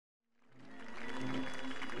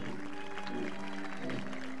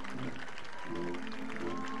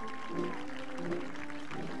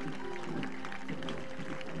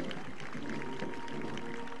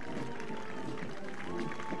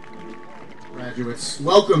Graduates,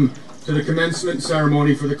 welcome to the commencement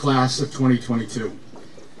ceremony for the class of 2022.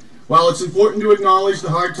 While it's important to acknowledge the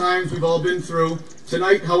hard times we've all been through,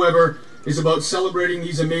 tonight, however, is about celebrating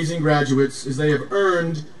these amazing graduates as they have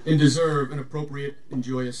earned and deserve an appropriate and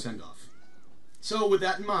joyous send-off. So with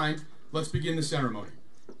that in mind, let's begin the ceremony.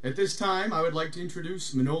 At this time, I would like to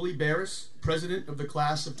introduce Manoli Barris, President of the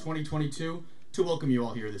class of 2022, to welcome you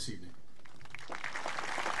all here this evening.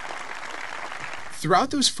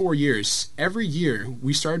 Throughout those 4 years, every year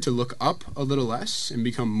we started to look up a little less and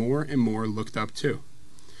become more and more looked up to.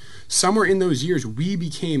 Somewhere in those years, we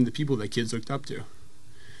became the people that kids looked up to.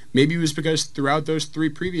 Maybe it was because throughout those 3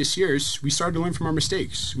 previous years, we started to learn from our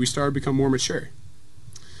mistakes. We started to become more mature.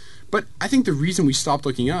 But I think the reason we stopped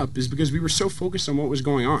looking up is because we were so focused on what was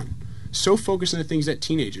going on, so focused on the things that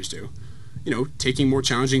teenagers do. You know, taking more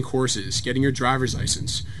challenging courses, getting your driver's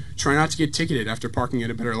license, trying not to get ticketed after parking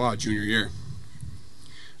at a better law junior year.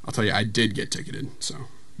 I'll tell you, I did get ticketed,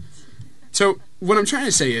 So what I'm trying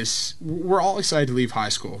to say is, we're all excited to leave high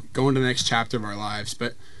school, go into the next chapter of our lives,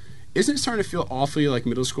 but isn't it starting to feel awfully like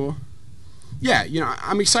middle school? Yeah, you know,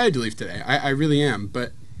 I'm excited to leave today. I really am,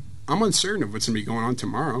 but I'm uncertain of what's going to be going on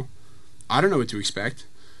tomorrow. I don't know what to expect.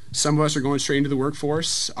 Some of us are going straight into the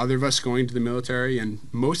workforce, other of us going to the military, and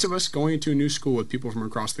most of us going into a new school with people from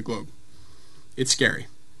across the globe. It's scary.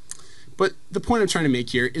 But the point I'm trying to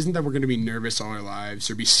make here isn't that we're going to be nervous all our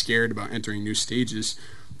lives or be scared about entering new stages.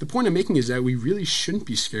 The point I'm making is that we really shouldn't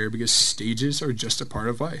be scared because stages are just a part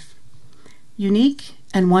of life. Unique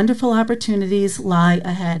and wonderful opportunities lie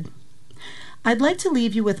ahead. I'd like to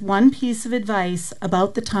leave you with one piece of advice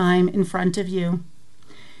about the time in front of you.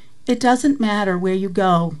 It doesn't matter where you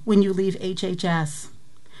go when you leave HHS.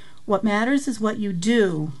 What matters is what you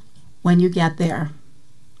do when you get there.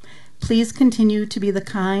 Please continue to be the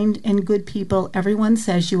kind and good people everyone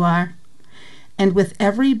says you are. And with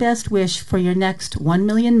every best wish for your next 1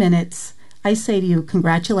 million minutes, I say to you,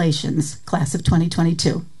 congratulations, class of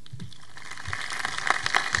 2022.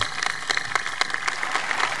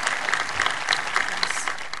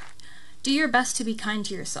 Do your best to be kind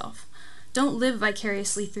to yourself. Don't live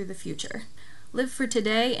vicariously through the future. Live for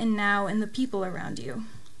today and now and the people around you.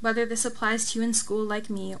 Whether this applies to you in school like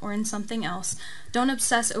me or in something else, don't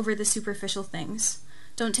obsess over the superficial things.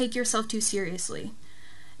 Don't take yourself too seriously.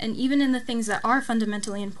 And even in the things that are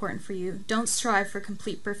fundamentally important for you, don't strive for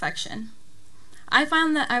complete perfection. I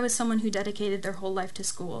found that I was someone who dedicated their whole life to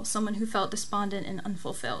school, someone who felt despondent and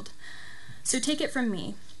unfulfilled. So take it from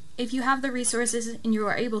me. If you have the resources and you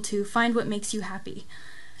are able to, find what makes you happy.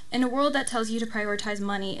 In a world that tells you to prioritize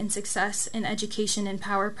money and success and education and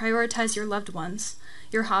power, prioritize your loved ones,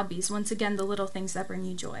 your hobbies, once again, the little things that bring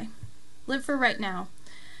you joy. Live for right now.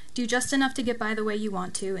 Do just enough to get by the way you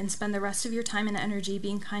want to, and spend the rest of your time and energy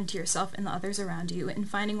being kind to yourself and the others around you, and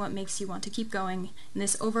finding what makes you want to keep going in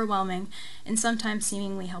this overwhelming and sometimes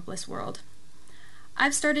seemingly helpless world.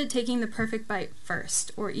 I've started taking the perfect bite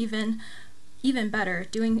first, or even better,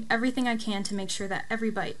 doing everything I can to make sure that every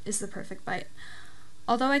bite is the perfect bite.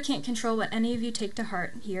 Although I can't control what any of you take to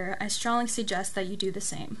heart here, I strongly suggest that you do the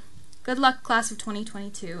same. Good luck, class of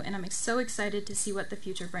 2022, and I'm so excited to see what the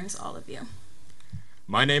future brings all of you.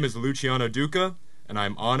 My name is Luciano Duca, and I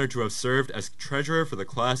am honored to have served as treasurer for the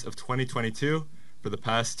class of 2022 for the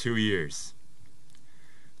past 2 years.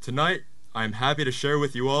 Tonight, I am happy to share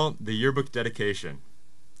with you all the yearbook dedication.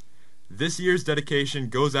 This year's dedication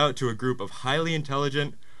goes out to a group of highly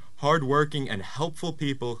intelligent, hardworking, and helpful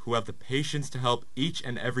people who have the patience to help each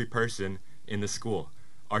and every person in the school,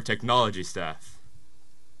 our technology staff.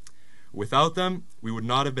 Without them, we would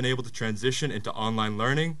not have been able to transition into online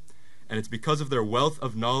learning, and it's because of their wealth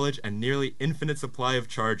of knowledge and nearly infinite supply of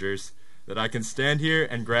chargers that I can stand here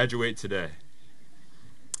and graduate today.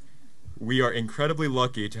 We are incredibly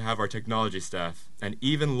lucky to have our technology staff, and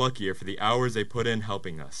even luckier for the hours they put in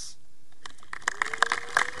helping us.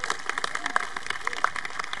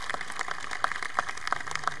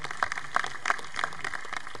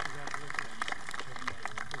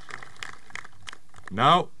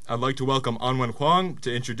 Now, I'd like to welcome Anwen Huang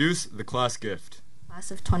to introduce the class gift. Class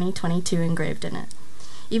of 2022 engraved in it.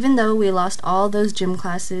 Even though we lost all those gym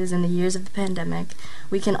classes in the years of the pandemic,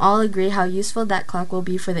 we can all agree how useful that clock will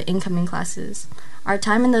be for the incoming classes. Our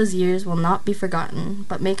time in those years will not be forgotten,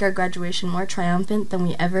 but make our graduation more triumphant than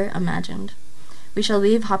we ever imagined. We shall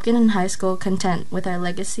leave Hopkinton High School content with our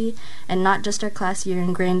legacy and not just our class year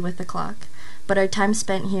ingrained with the clock, but our time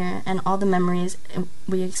spent here and all the memories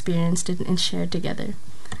we experienced and shared together.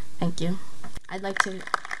 Thank you. I'd like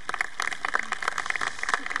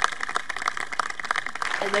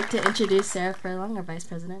to introduce Sarah Furlong, our Vice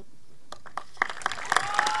President.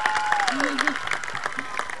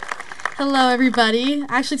 Hello, everybody.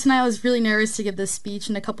 Actually, tonight I was really nervous to give this speech,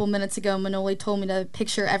 and a couple minutes ago, Manoli told me to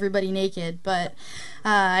picture everybody naked, but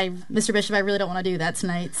Mr. Bishop, I really don't want to do that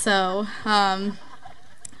tonight. So,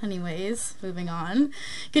 anyways, moving on.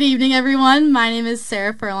 Good evening, everyone. My name is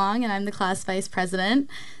Sarah Furlong, and I'm the class vice president.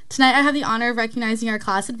 Tonight, I have the honor of recognizing our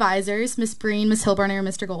class advisors, Miss Breen, Miss Hilberner, and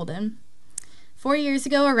Mr. Golden. 4 years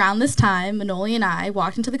ago, around this time, Manoli and I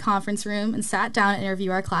walked into the conference room and sat down to interview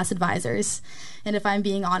our class advisors. And if I'm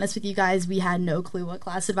being honest with you guys, we had no clue what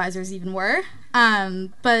class advisors even were. However,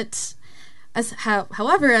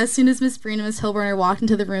 as soon as Miss Breen and Miss Hilberner walked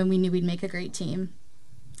into the room, we knew we'd make a great team.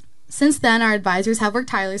 Since then, our advisors have worked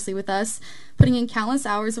tirelessly with us, putting in countless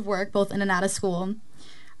hours of work both in and out of school.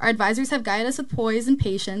 Our advisors have guided us with poise and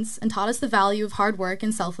patience and taught us the value of hard work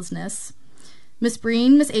and selflessness. Miss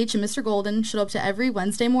Breen, Miss H, and Mr. Golden showed up to every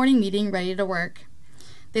Wednesday morning meeting ready to work.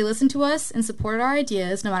 They listened to us and supported our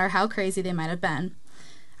ideas no matter how crazy they might have been.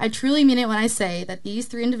 I truly mean it when I say that these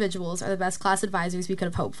three individuals are the best class advisors we could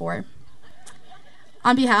have hoped for.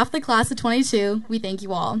 On behalf of the class of 22, we thank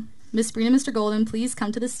you all. Miss Breen and Mr. Golden, please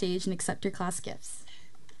come to the stage and accept your class gifts.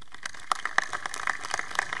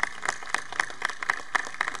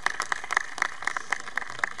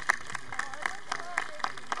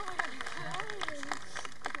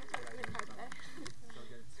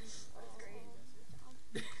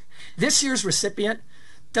 This year's recipient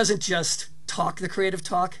doesn't just talk the creative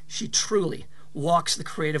talk, she truly walks the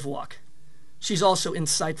creative walk. She's also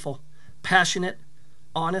insightful, passionate,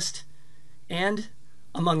 honest, and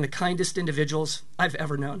among the kindest individuals I've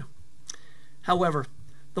ever known. However,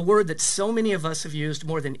 the word that so many of us have used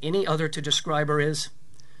more than any other to describe her is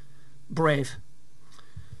brave.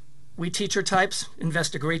 We teacher types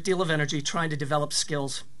invest a great deal of energy trying to develop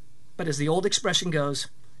skills, but as the old expression goes,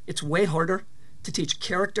 it's way harder to teach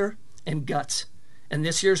character and guts, and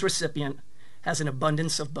this year's recipient has an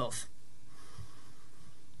abundance of both.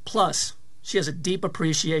 Plus, she has a deep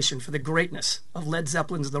appreciation for the greatness of Led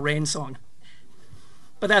Zeppelin's The Rain Song.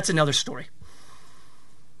 But that's another story.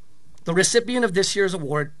 The recipient of this year's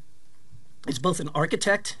award is both an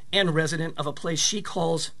architect and resident of a place she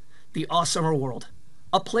calls the Awesomer World.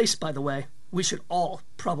 A place, by the way, we should all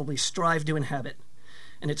probably strive to inhabit.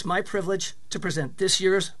 And it's my privilege to present this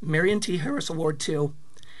year's Marion T. Harris Award to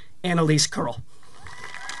Annalise Curl.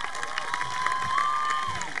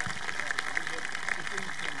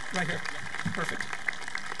 Right here. Perfect.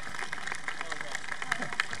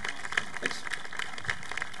 Thanks.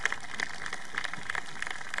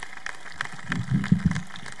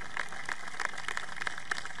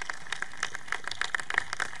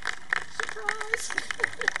 Surprise!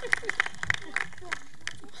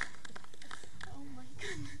 Oh my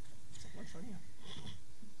goodness.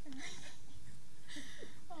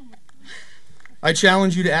 I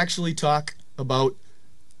challenge you to actually talk about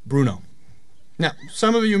Bruno. Now,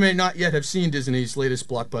 some of you may not yet have seen Disney's latest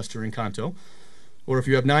blockbuster, Encanto, or if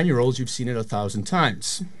you have 9-year-olds, you've seen it 1,000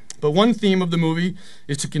 times. But one theme of the movie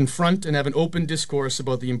is to confront and have an open discourse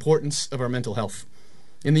about the importance of our mental health.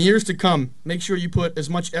 In the years to come, make sure you put as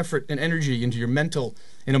much effort and energy into your mental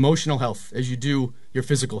and emotional health as you do your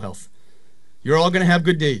physical health. You're all going to have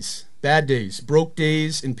good days, bad days, broke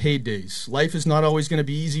days, and paid days. Life is not always going to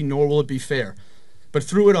be easy, nor will it be fair. But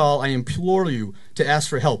through it all, I implore you to ask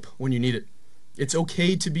for help when you need it. It's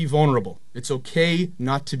okay to be vulnerable. It's okay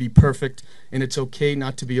not to be perfect, and it's okay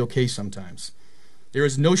not to be okay sometimes. There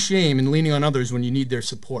is no shame in leaning on others when you need their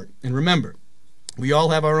support. And remember, we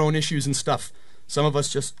all have our own issues and stuff. Some of us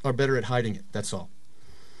just are better at hiding it, that's all.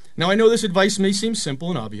 Now, I know this advice may seem simple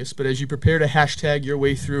and obvious, but as you prepare to hashtag your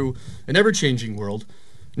way through an ever-changing world,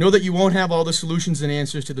 know that you won't have all the solutions and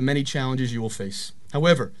answers to the many challenges you will face.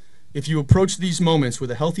 However, if you approach these moments with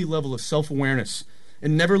a healthy level of self-awareness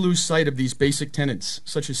and never lose sight of these basic tenets,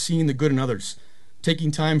 such as seeing the good in others, taking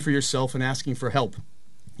time for yourself, and asking for help,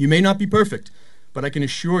 you may not be perfect, but I can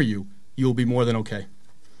assure you, you will be more than okay.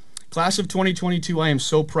 Class of 2022, I am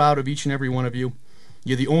so proud of each and every one of you.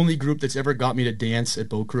 You're the only group that's ever got me to dance at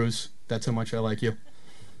boat cruise. That's how much I like you.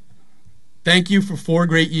 Thank you for 4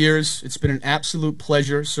 great years. It's been an absolute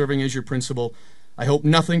pleasure serving as your principal. I hope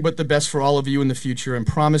nothing but the best for all of you in the future, and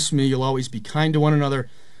promise me you'll always be kind to one another,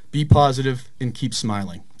 be positive, and keep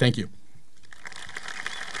smiling. Thank you.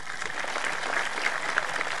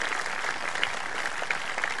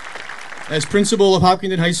 As principal of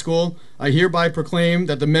Hopkinton High School, I hereby proclaim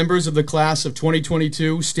that the members of the class of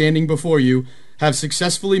 2022 standing before you have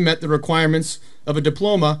successfully met the requirements of a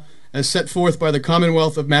diploma as set forth by the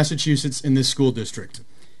Commonwealth of Massachusetts in this school district.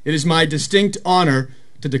 It is my distinct honor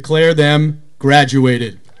to declare them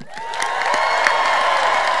graduated.